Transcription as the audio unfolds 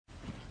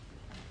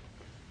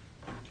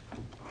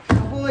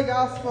Holy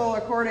Gospel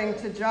according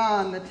to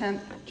John, the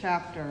 10th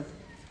chapter.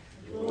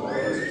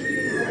 Glory to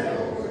you,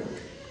 Lord.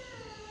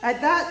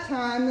 At that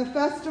time, the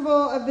festival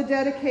of the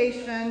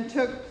dedication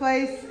took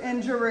place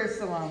in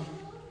Jerusalem.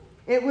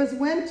 It was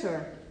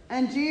winter,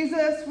 and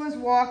Jesus was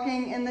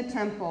walking in the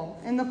temple,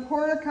 in the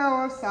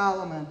portico of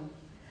Solomon.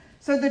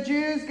 So the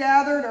Jews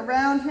gathered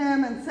around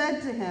him and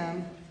said to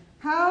him,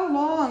 "How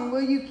long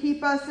will you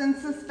keep us in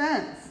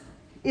suspense?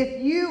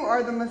 If you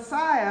are the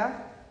Messiah,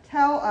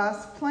 tell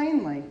us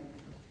plainly."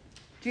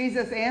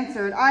 Jesus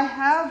answered, "I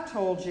have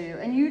told you,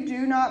 and you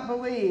do not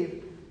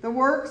believe. The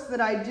works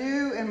that I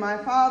do in my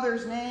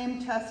Father's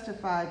name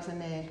testify to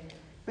me.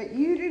 But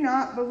you do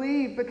not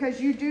believe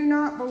because you do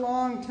not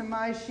belong to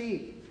my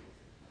sheep.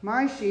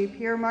 My sheep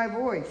hear my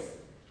voice.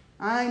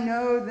 I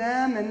know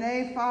them, and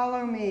they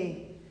follow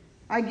me.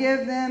 I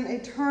give them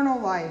eternal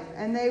life,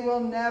 and they will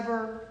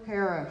never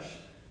perish.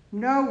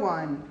 No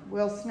one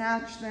will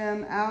snatch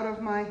them out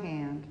of my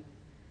hand.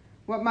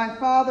 What my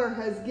Father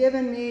has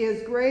given me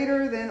is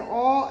greater than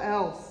all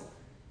else,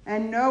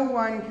 and no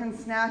one can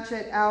snatch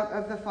it out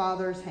of the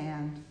Father's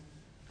hand.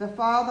 The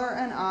Father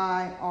and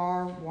I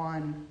are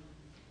one."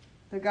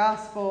 The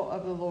Gospel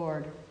of the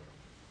Lord.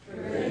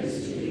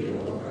 Praise to you,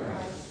 O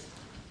Christ.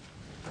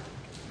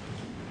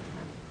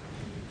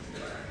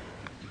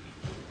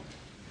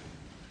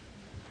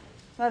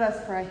 Let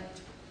us pray.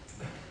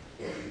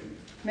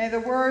 May the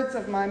words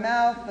of my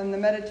mouth and the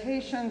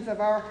meditations of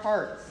our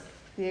hearts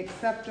be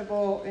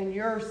acceptable in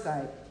your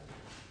sight,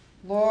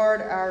 Lord,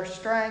 our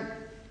strength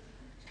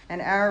and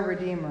our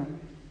Redeemer.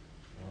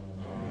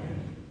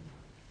 Amen.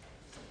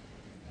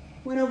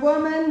 When a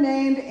woman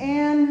named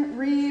Anne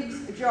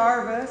Reeves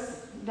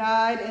Jarvis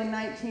died in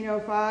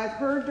 1905,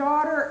 her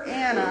daughter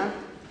Anna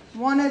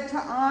wanted to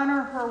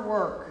honor her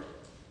work,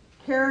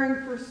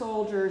 caring for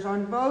soldiers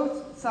on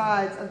both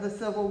sides of the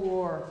Civil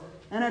War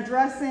and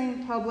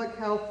addressing public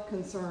health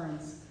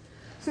concerns.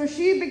 So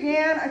she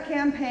began a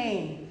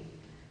campaign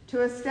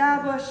to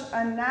establish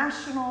a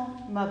National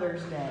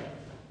Mother's Day.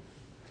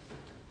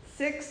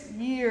 6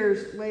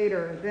 years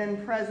later,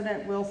 then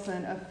President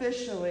Wilson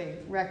officially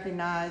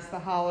recognized the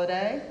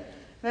holiday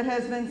that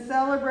has been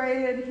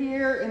celebrated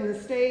here in the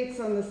States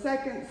on the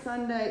second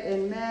Sunday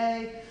in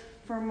May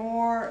for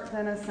more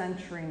than a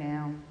century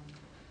now.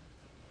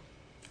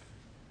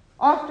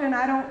 Often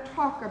I don't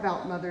talk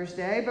about Mother's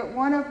Day, but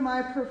one of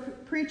my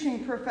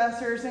preaching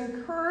professors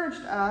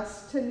encouraged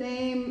us to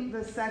name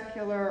the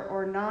secular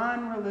or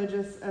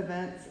non-religious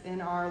events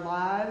in our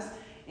lives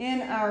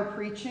in our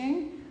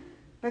preaching,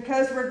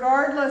 because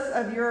regardless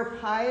of your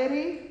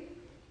piety,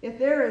 if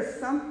there is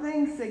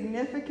something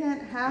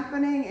significant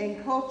happening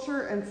in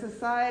culture and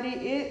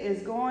society, it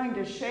is going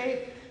to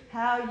shape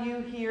how you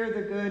hear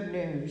the good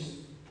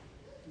news.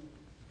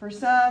 For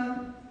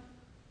some,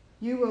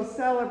 you will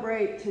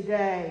celebrate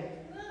today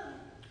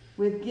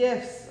with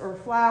gifts or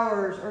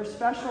flowers or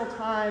special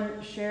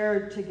time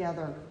shared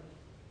together.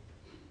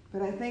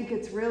 But I think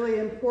it's really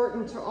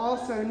important to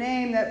also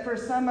name that for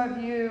some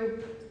of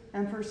you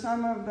and for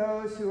some of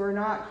those who are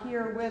not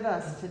here with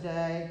us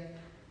today,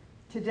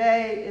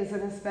 today is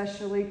an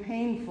especially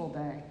painful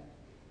day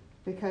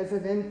because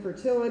of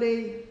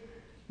infertility,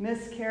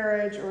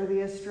 miscarriage, or the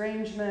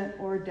estrangement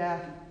or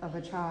death of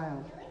a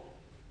child.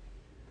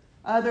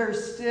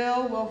 Others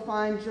still will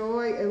find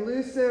joy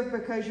elusive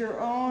because your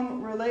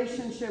own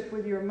relationship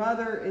with your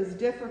mother is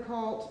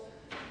difficult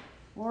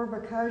or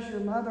because your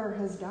mother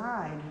has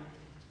died.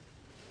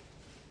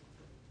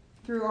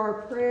 Through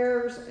our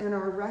prayers and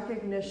our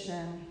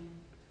recognition,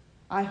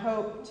 I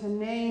hope to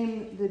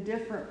name the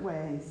different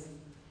ways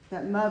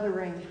that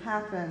mothering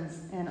happens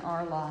in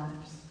our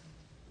lives.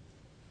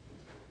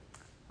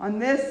 On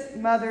this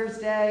Mother's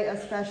Day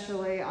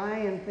especially, I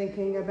am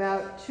thinking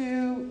about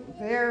two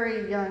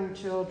very young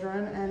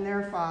children and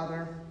their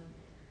father,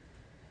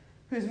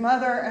 whose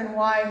mother and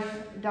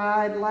wife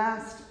died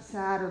last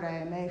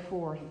Saturday, May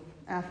 4th,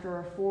 after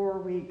a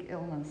 4-week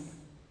illness.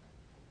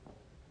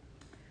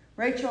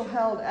 Rachel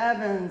Held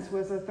Evans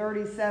was a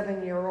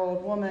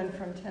 37-year-old woman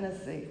from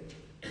Tennessee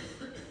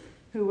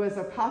who was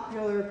a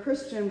popular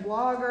Christian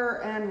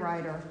blogger and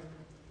writer.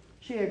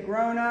 She had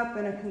grown up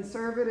in a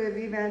conservative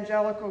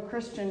evangelical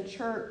Christian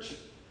church.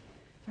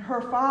 Her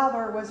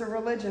father was a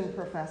religion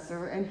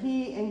professor, and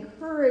he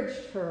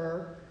encouraged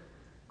her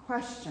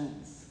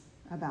questions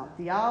about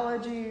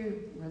theology,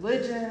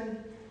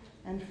 religion,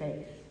 and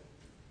faith.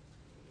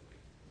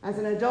 As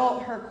an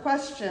adult, her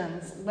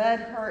questions led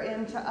her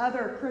into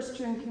other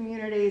Christian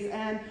communities,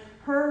 and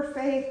her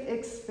faith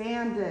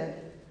expanded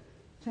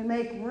to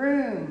make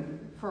room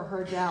for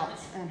her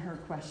doubts and her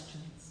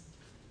questions.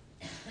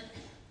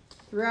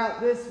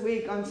 Throughout this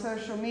week on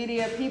social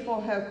media,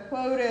 people have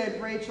quoted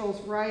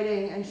Rachel's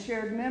writing and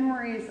shared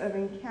memories of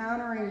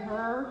encountering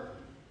her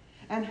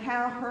and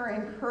how her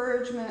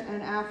encouragement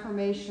and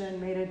affirmation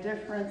made a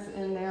difference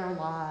in their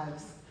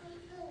lives.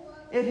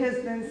 It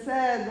has been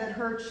said that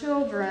her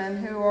children,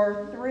 who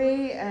are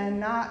 3 and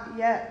not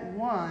yet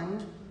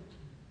 1,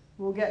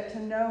 will get to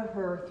know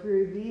her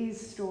through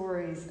these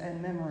stories and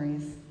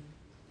memories.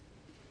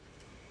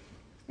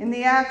 In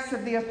the Acts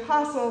of the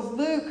Apostles,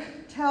 Luke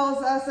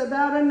tells us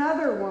about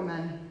another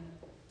woman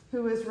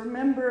who is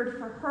remembered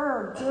for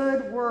her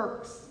good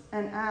works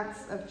and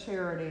acts of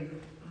charity.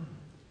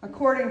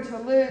 According to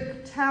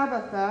Luke,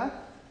 Tabitha,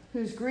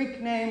 whose Greek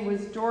name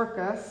was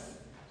Dorcas,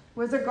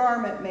 was a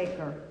garment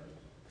maker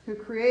who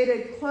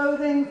created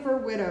clothing for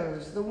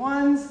widows, the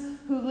ones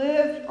who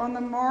lived on the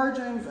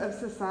margins of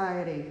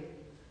society.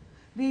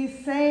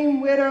 These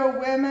same widow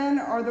women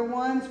are the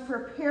ones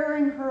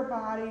preparing her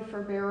body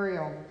for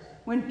burial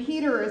when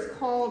Peter is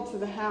called to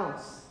the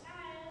house.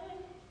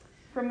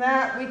 From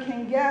that, we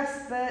can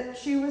guess that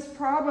she was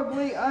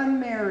probably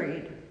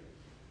unmarried.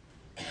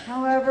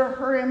 However,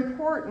 her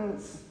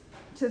importance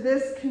to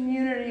this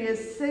community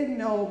is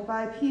signaled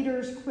by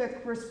Peter's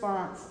quick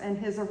response and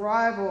his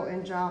arrival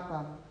in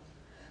Joppa.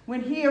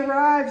 When he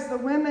arrives, the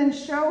women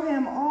show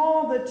him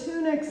all the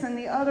tunics and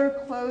the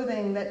other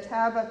clothing that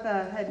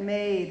Tabitha had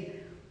made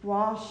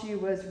while she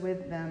was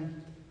with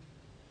them.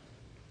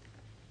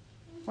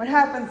 What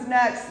happens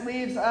next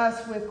leaves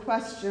us with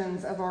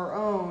questions of our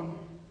own.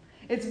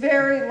 It's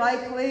very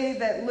likely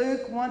that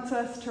Luke wants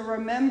us to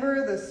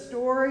remember the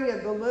story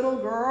of the little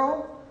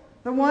girl,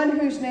 the one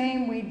whose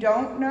name we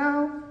don't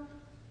know,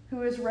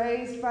 who is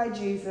raised by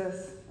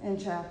Jesus in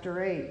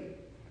chapter 8.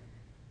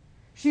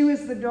 She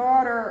was the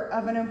daughter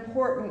of an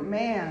important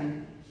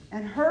man,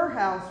 and her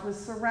house was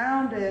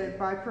surrounded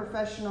by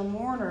professional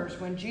mourners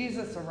when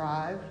Jesus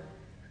arrived,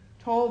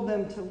 told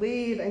them to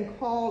leave, and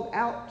called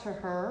out to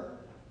her.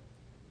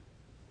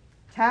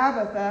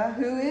 Tabitha,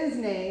 who is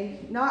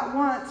named not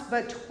once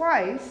but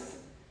twice,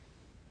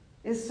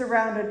 is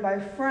surrounded by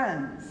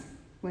friends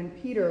when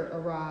Peter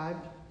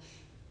arrived,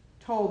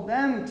 told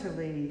them to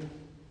leave,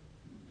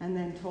 and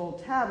then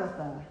told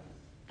Tabitha,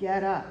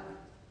 "Get up."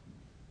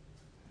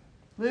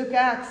 Luke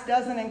Acts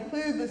doesn't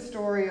include the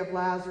story of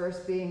Lazarus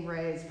being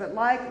raised, but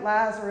like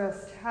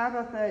Lazarus,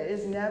 Tabitha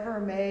is never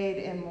made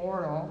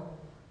immortal.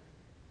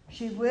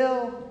 She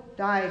will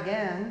die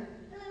again.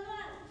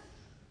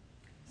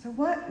 So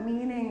what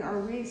meaning are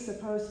we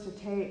supposed to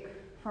take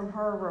from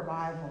her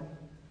revival?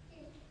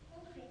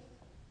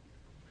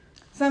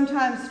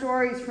 Sometimes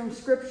stories from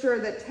Scripture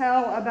that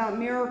tell about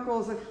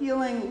miracles of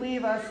healing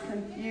leave us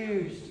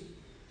confused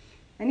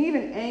and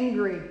even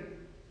angry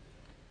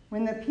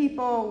when the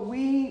people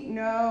we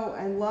know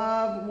and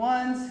love,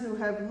 ones who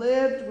have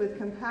lived with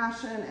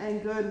compassion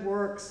and good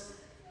works,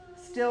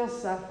 still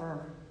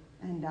suffer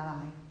and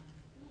die.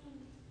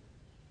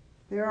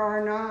 There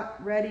are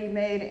not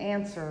ready-made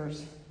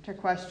answers to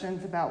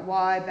questions about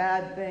why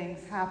bad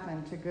things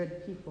happen to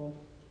good people.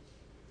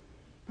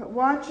 But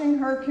watching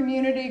her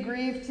community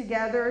grieve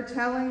together,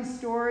 telling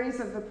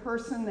stories of the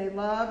person they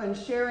love and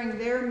sharing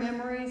their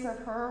memories of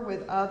her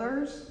with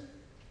others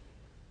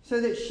so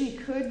that she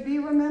could be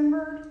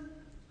remembered,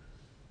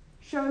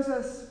 shows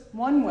us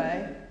one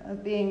way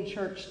of being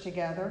church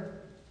together,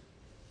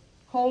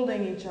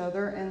 holding each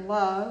other in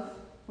love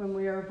when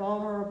we are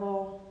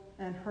vulnerable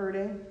and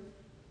hurting.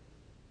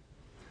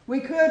 We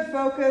could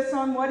focus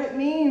on what it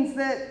means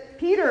that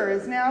Peter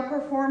is now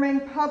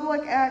performing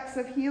public acts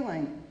of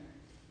healing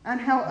and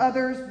how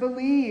others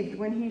believed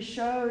when he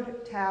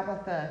showed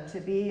Tabitha to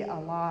be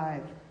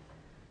alive.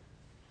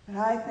 But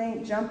I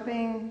think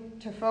jumping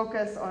to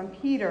focus on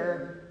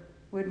Peter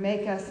would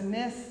make us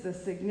miss the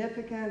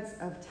significance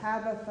of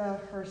Tabitha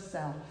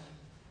herself.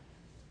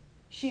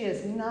 She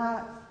is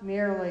not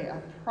merely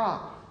a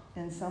prop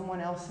in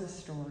someone else's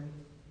story.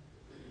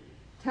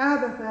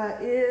 Tabitha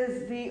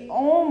is the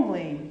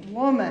only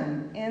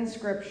woman in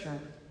Scripture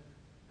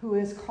who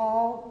is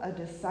called a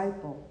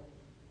disciple,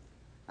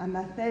 a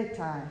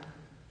mathetai.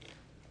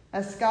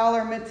 As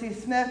scholar Mitzi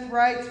Smith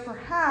writes,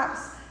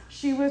 perhaps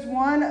she was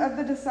one of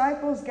the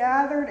disciples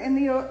gathered in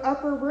the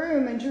upper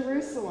room in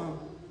Jerusalem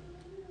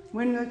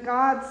when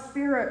God's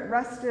Spirit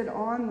rested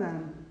on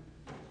them.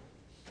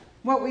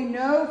 What we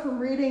know from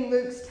reading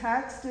Luke's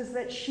text is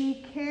that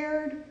she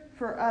cared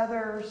for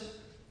others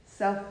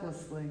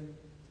selflessly.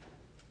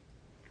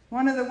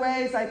 One of the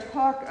ways I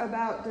talk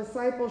about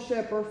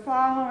discipleship or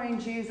following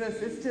Jesus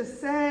is to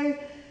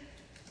say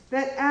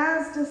that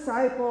as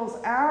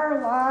disciples, our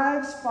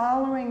lives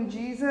following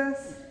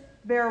Jesus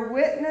bear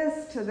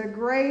witness to the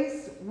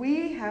grace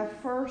we have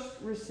first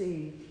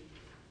received,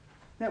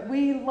 that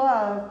we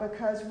love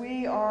because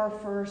we are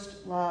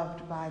first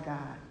loved by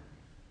God.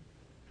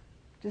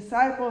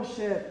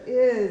 Discipleship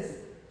is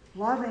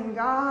loving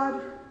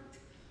God,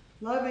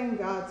 loving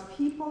God's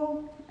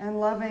people, and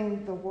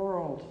loving the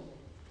world.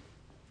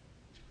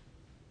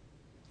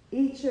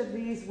 Each of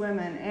these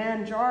women,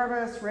 Anne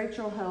Jarvis,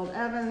 Rachel Held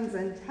Evans,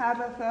 and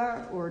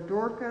Tabitha or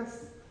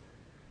Dorcas,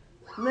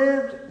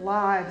 lived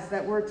lives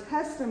that were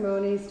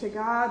testimonies to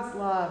God's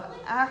love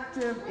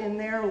active in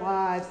their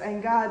lives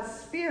and God's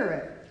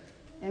Spirit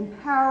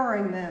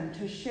empowering them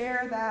to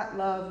share that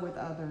love with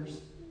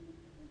others.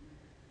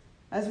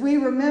 As we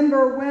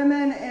remember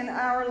women in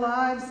our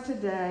lives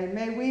today,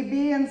 may we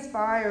be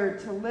inspired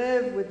to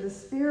live with the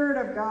Spirit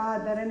of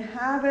God that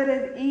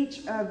inhabited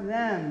each of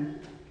them,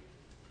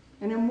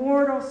 an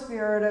immortal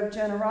spirit of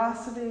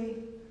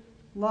generosity,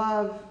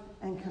 love,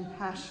 and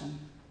compassion.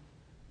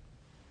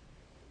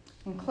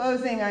 In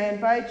closing, I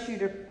invite you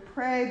to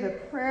pray the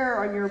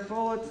prayer on your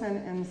bulletin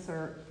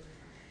insert.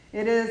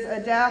 It is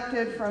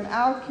adapted from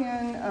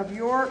Alcuin of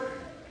York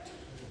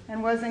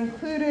and was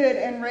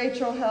included in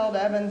Rachel Held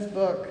Evans'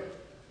 book,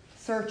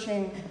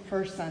 Searching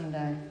for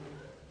Sunday.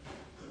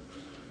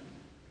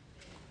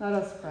 Let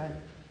us pray.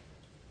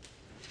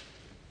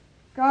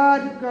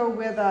 God, go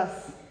with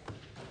us.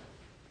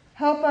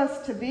 Help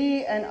us to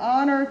be an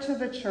honor to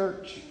the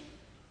church.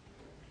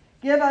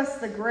 Give us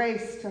the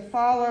grace to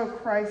follow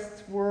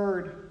Christ's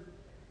word,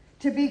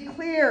 to be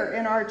clear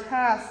in our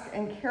task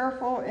and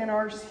careful in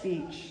our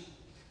speech.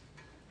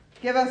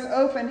 Give us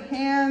open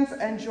hands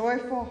and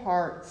joyful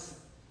hearts.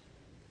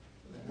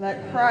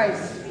 Let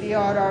Christ be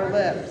on our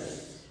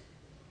lips.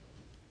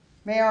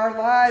 May our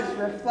lives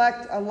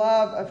reflect a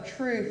love of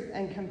truth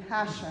and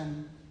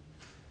compassion.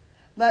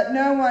 Let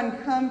no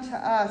one come to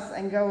us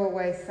and go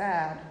away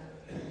sad.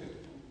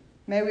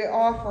 May we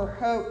offer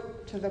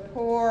hope to the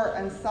poor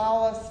and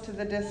solace to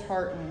the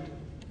disheartened.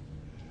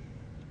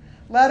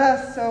 Let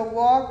us so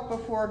walk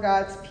before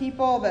God's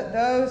people that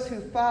those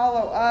who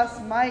follow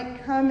us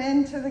might come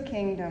into the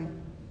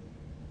kingdom.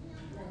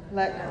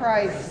 Let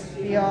Christ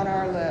be on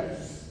our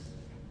lips.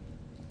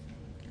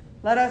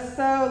 Let us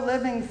sow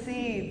living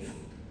seeds,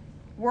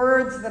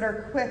 words that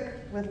are quick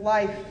with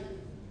life,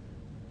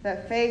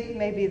 that faith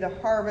may be the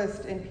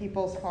harvest in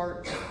people's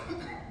hearts.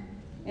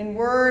 In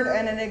word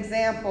and in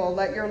example,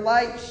 let your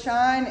light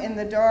shine in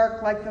the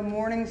dark like the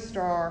morning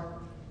star.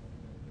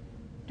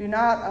 Do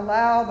not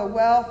allow the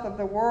wealth of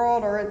the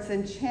world or its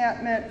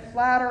enchantment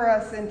flatter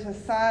us into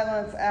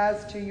silence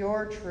as to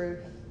your truth.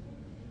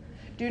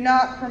 Do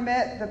not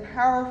permit the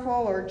powerful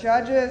or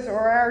judges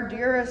or our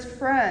dearest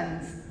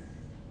friends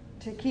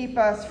to keep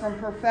us from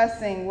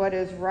professing what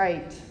is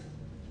right.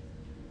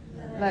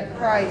 Let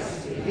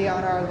Christ be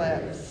on our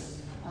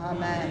lips.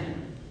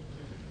 Amen.